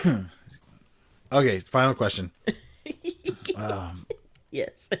okay, final question.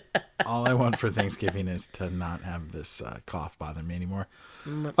 Yes. All I want for Thanksgiving is to not have this cough bother me anymore.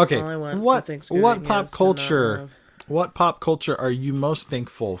 Okay, what pop culture are you most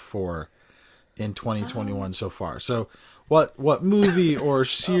thankful for in 2021 so far. So what movie or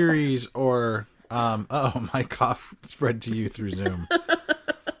series or my cough spread to you through Zoom.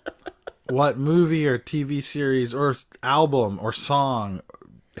 What movie or TV series or album or song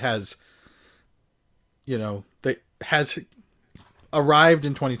has that has arrived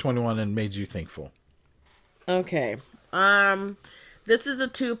in 2021 and made you thankful? Okay. This is a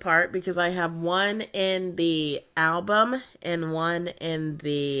two-part because I have one in the album and one in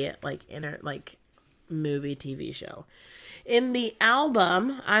the movie TV show. In the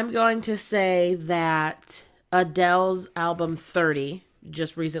album, I'm going to say that Adele's album 30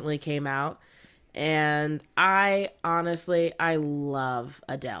 just recently came out, and I love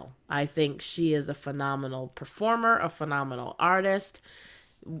Adele. I think she is a phenomenal performer, a phenomenal artist.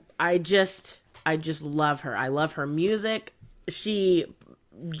 I just love her. I love her music. She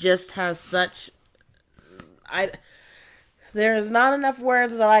just has such... There's not enough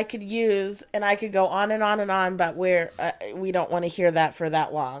words that I could use, and I could go on and on and on, but we don't want to hear that for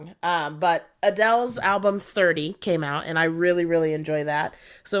that long. But Adele's album 30 came out, and I really, really enjoy that.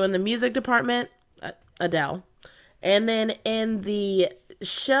 So in the music department, Adele. And then in the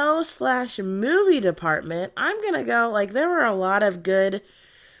show/movie department, I'm going to go, there were a lot of good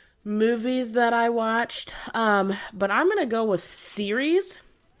movies that I watched, but I'm going to go with series.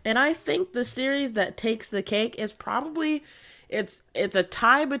 And I think the series that takes the cake is probably, it's a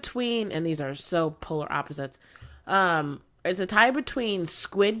tie between, and these are so polar opposites. It's a tie between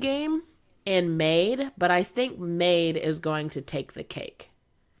Squid Game and Maid, but I think Maid is going to take the cake.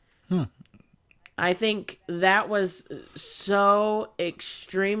 I think that was so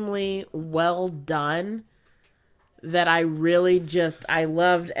extremely well done that I really I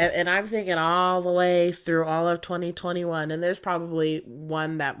loved, and I'm thinking all the way through all of 2021, and there's probably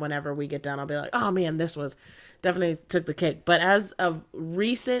one that whenever we get done, I'll be like, oh man, this was definitely took the cake. But as of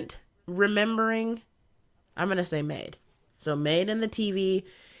recent remembering, I'm going to say Maid. So Maid in the TV,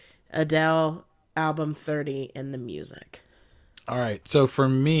 Adele album 30 in the music. All right. So for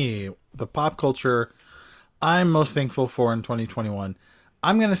me, the pop culture I'm most thankful for in 2021,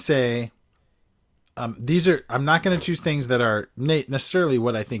 I'm going to say, I'm not going to choose things that are necessarily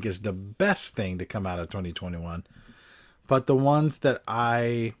what I think is the best thing to come out of 2021, but the ones that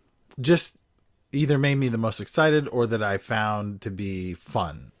I just either made me the most excited or that I found to be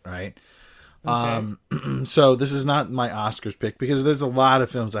fun, right? Okay. So this is not my Oscars pick because there's a lot of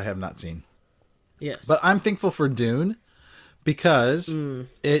films I have not seen. Yes. But I'm thankful for Dune because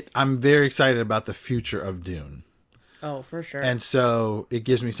I'm very excited about the future of Dune. Oh, for sure. And so it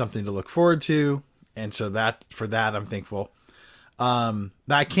gives me something to look forward to. And so for that, I'm thankful.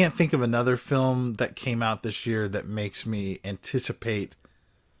 I can't think of another film that came out this year that makes me anticipate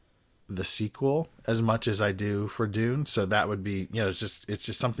the sequel as much as I do for Dune. So that would be, it's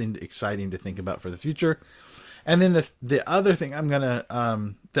just something exciting to think about for the future. And then the other thing the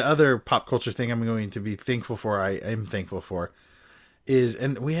other pop culture thing I'm going to be thankful for, I am thankful for, is,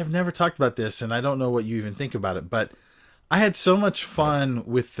 and we have never talked about this, and I don't know what you even think about it, but I had so much fun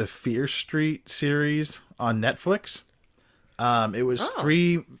with the Fear Street series on Netflix. It was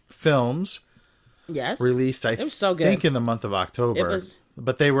 3 films. Yes. Released, I think, in the month of October.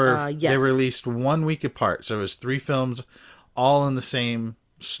 But they were they released 1 week apart. So it was 3 films all in the same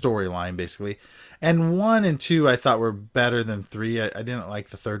storyline, basically. And 1 and 2 I thought were better than 3. I didn't like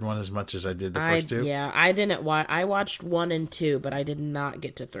the third one as much as I did the first 2. Yeah, I didn't watch. I watched 1 and 2, but I did not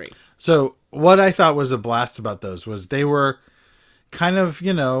get to 3. So what I thought was a blast about those was they were kind of,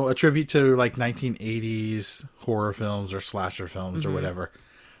 a tribute to 1980s horror films or slasher films or whatever.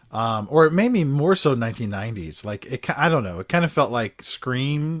 Or maybe more so 1990s. I don't know. It kind of felt like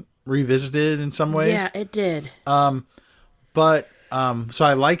Scream revisited in some ways. Yeah, it did. So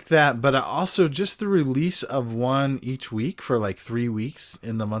I liked that, but I also just the release of one each week for 3 weeks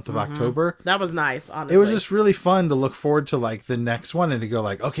in the month of October. That was nice, honestly. It was just really fun to look forward to the next one and to go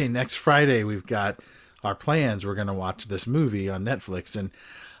okay, next Friday we've got our plans. We're going to watch this movie on Netflix. And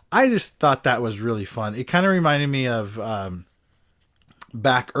I just thought that was really fun. It kind of reminded me of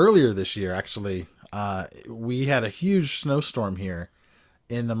back earlier this year, actually. We had a huge snowstorm here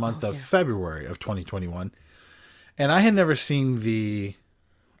in the month of February of 2021. And I had never seen the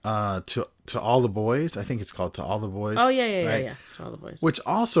To All the Boys. I think it's called To All the Boys. Oh, yeah. To All the Boys. Which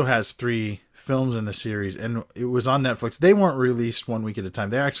also has 3 films in the series. And it was on Netflix. They weren't released 1 week at a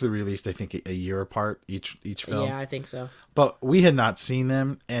time. They actually released, I think, a year apart, each film. Yeah, I think so. But we had not seen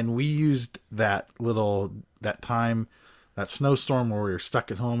them. And we used that time, that snowstorm where we were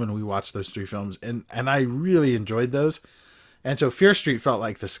stuck at home, and we watched those 3 films. And I really enjoyed those. And so Fear Street felt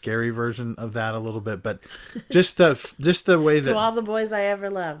like the scary version of that a little bit, but just the way that To all the boys I ever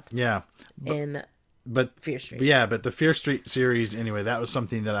loved. Yeah. But Fear Street. Yeah, but the Fear Street series, anyway, that was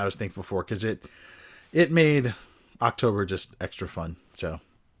something that I was thankful for because it made October just extra fun. So,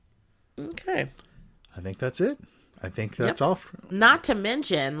 okay. I think that's it. I think that's all. Not to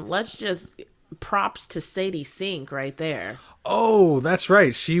mention, let's just props to Sadie Sink right there. Oh, that's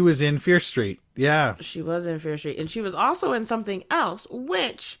right. She was in Fear Street. Yeah. She was in Fear Street. And she was also in something else,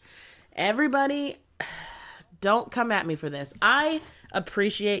 which everybody, don't come at me for this. I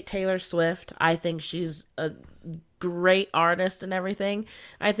appreciate Taylor Swift. I think she's a great artist and everything.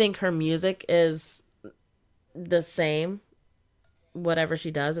 I think her music is the same. Whatever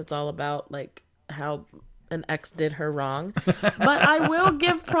she does, it's all about like how an ex did her wrong. But I will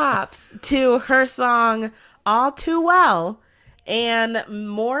give props to her song All Too Well. And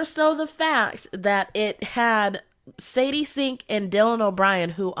more so the fact that it had Sadie Sink and Dylan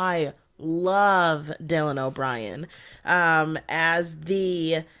O'Brien, who I love Dylan O'Brien, as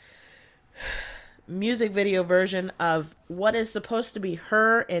the music video version of what is supposed to be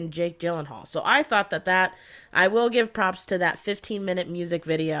her and Jake Gyllenhaal. So I thought that I will give props to that 15-minute music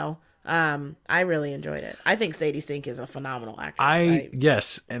video. I really enjoyed it. I think Sadie Sink is a phenomenal actress.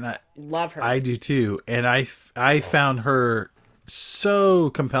 Yes, and I love her. I do too. And I found her so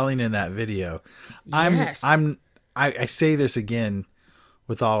compelling in that video. Yes. I say this again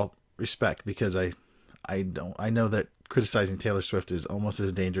with all respect because I know that criticizing Taylor Swift is almost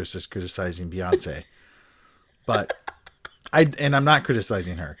as dangerous as criticizing Beyonce. But I'm not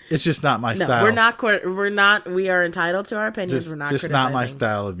criticizing her. It's just not my style. We are entitled to our opinions. We're not criticizing. Not my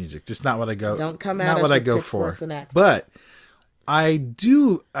style of music. Just not what I go. Don't come not at what us I go with for. But I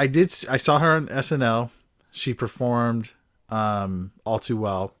saw her on SNL. She performed All Too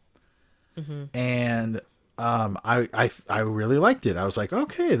Well. Mm-hmm. And I really liked it. I was like,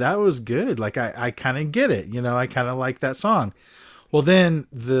 okay, that was good. Like I kind of get it. I kind of like that song. Well, then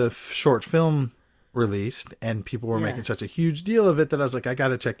the short film released and people were making such a huge deal of it that I was like, I got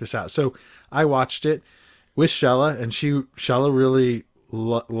to check this out. So I watched it with Shella, and Shella really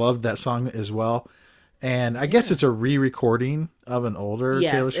loved that song as well. And I guess it's a re-recording of an older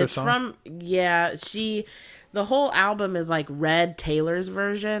Taylor Swift song. The whole album is like Red Taylor's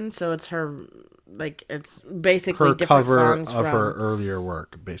version. So it's her, like, it's basically her different cover songs of from her earlier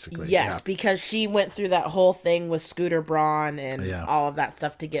work, basically. Yes, because she went through that whole thing with Scooter Braun and all of that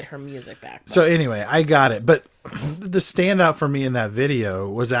stuff to get her music back. So anyway, I got it. But the standout for me in that video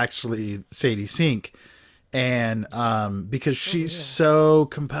was actually Sadie Sink. And because she's so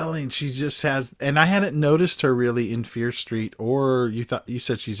compelling, she just has, and I hadn't noticed her really in Fear Street, or you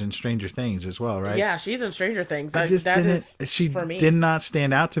said she's in Stranger Things as well, right? Yeah, she's in Stranger Things. She for me. Did not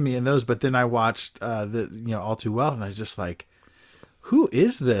stand out to me in those, but then I watched All Too Well, and I was just like, who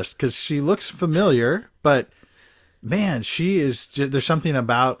is this? Because she looks familiar, but man, there's something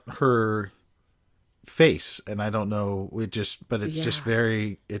about her face, and I don't know, it's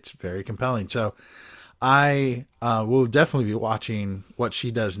very compelling. So I will definitely be watching what she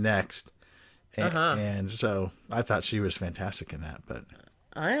does next. And so I thought she was fantastic in that. But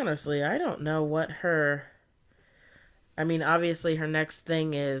I don't know what obviously her next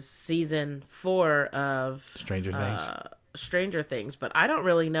thing is season 4 of Stranger Things. But I don't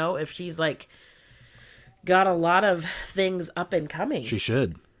really know if she's like got a lot of things up and coming. She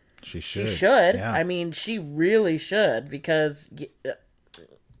should. She should. Yeah. I mean, she really should, because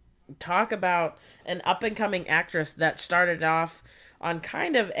talk about an up-and-coming actress that started off on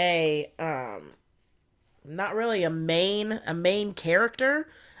kind of a not really a main character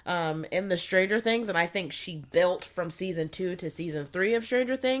in the Stranger Things, and I think she built from season 2 to season 3 of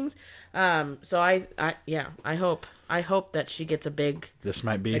Stranger Things. So I hope that she gets a big, this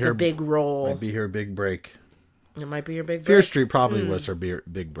might be her big role. Might be her big break. It might be her big break. Fear Street probably was her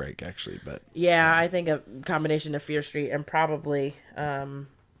big break, actually, but I think a combination of Fear Street and probably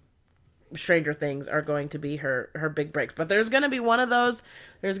Stranger Things are going to be her big breaks. But there's going to be one of those.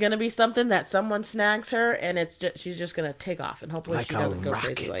 There's going to be something that someone snags her, and she's just going to take off, and hopefully she doesn't go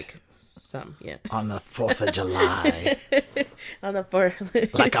crazy like some. Yeah. On the 4th of July. On the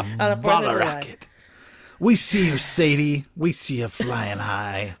 4th. Like a bottle rocket. We see you, Sadie. We see you flying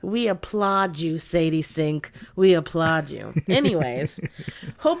high. We applaud you, Sadie Sink. We applaud you. Anyways,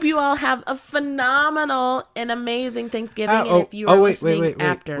 hope you all have a phenomenal and amazing Thanksgiving. And if you are listening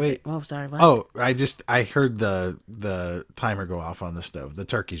after, oh, sorry. What? Oh, I heard the timer go off on the stove. The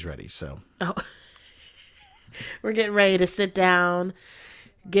turkey's ready. So, we're getting ready to sit down,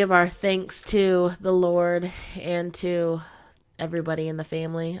 give our thanks to the Lord and to everybody in the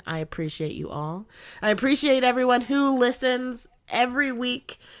family. I appreciate you all. I appreciate everyone who listens every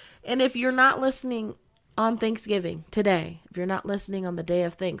week. And if you're not listening on Thanksgiving today, if you're not listening on the day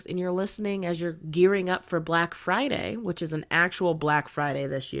of Thanks, and you're listening as you're gearing up for Black Friday, which is an actual Black Friday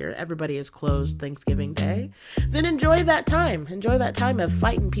this year, everybody is closed Thanksgiving Day, then enjoy that time. Enjoy that time of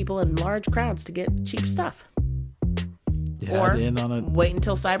fighting people in large crowds to get cheap stuff. Or wait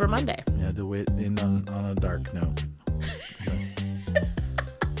until Cyber Monday. Yeah, to wait in on a dark note.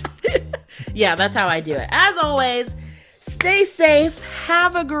 Yeah, that's how I do it. As always, stay safe.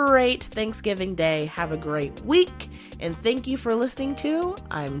 Have a great Thanksgiving Day. Have a great week. And thank you for listening to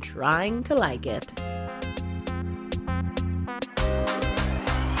I'm Trying to Like It.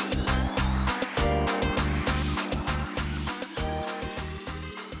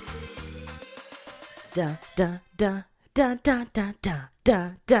 Da da da da da da da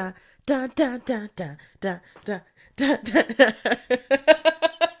da da da da da da da da da da